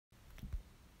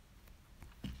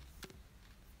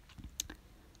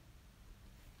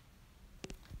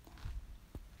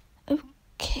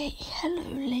Okay, hello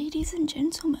ladies and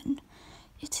gentlemen.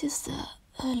 It is the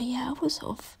early hours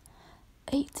of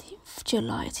 18th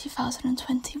July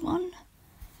 2021,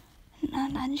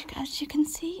 and as you can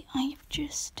see, I've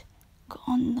just got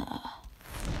on the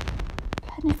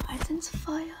Planet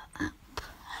Identifier app,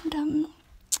 and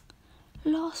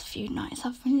last few nights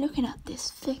I've been looking at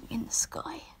this thing in the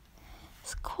sky.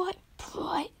 It's quite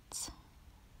bright,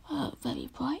 very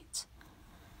bright.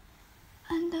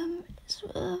 And it's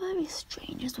very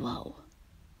strange as well.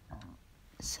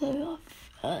 So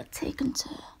I've taken to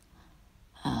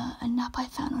an app I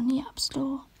found on the App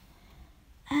Store,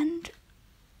 and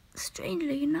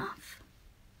strangely enough,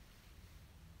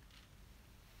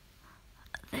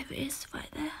 there it is right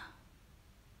there,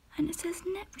 and it says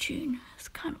Neptune. It's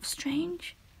kind of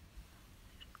strange.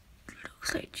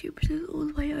 Looks like Jupiter's all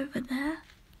the way over there.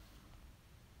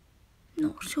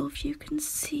 Not sure if you can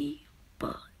see,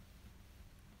 but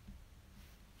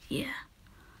yeah.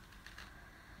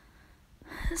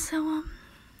 So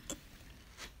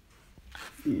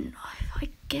I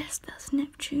guess that's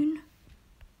Neptune.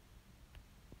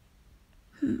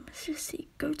 Let's just see.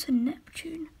 Go to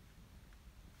Neptune.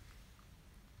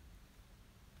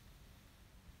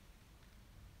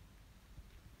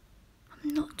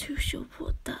 I'm not too sure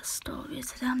what that star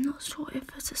is. I'm not sure if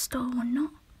it's a star or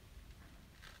not.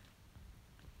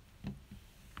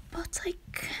 But I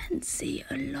can see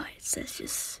a light that's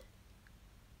just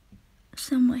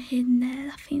somewhere hidden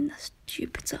there. I think that's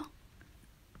Jupiter.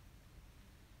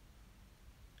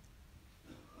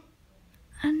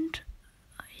 And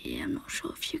yeah, I'm not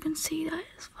sure if you can see that.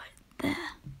 It's right there.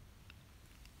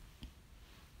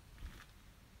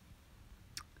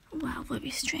 Wow,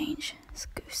 very strange. Let's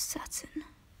go Saturn.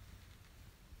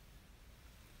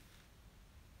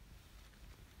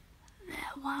 There,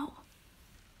 wow.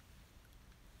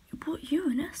 You brought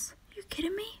Uranus? Are you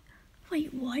kidding me?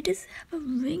 Wait, why does it have a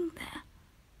ring there?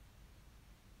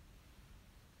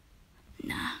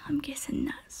 Nah, I'm guessing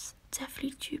that's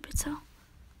definitely Jupiter.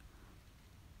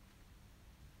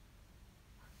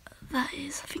 That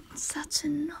is, I think,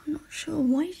 Saturn. I'm not sure.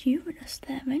 Why is Uranus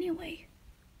there anyway?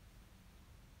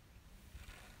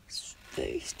 It's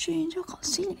very strange. I can't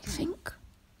see anything.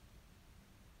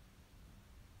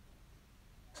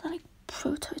 Is that like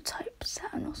prototype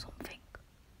Saturn or something?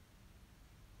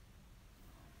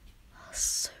 That's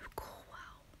so cool,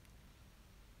 wow.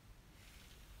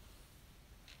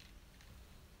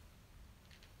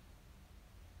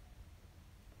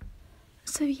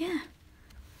 So yeah,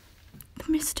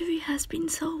 the mystery has been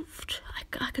solved.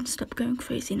 I can stop going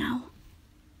crazy now.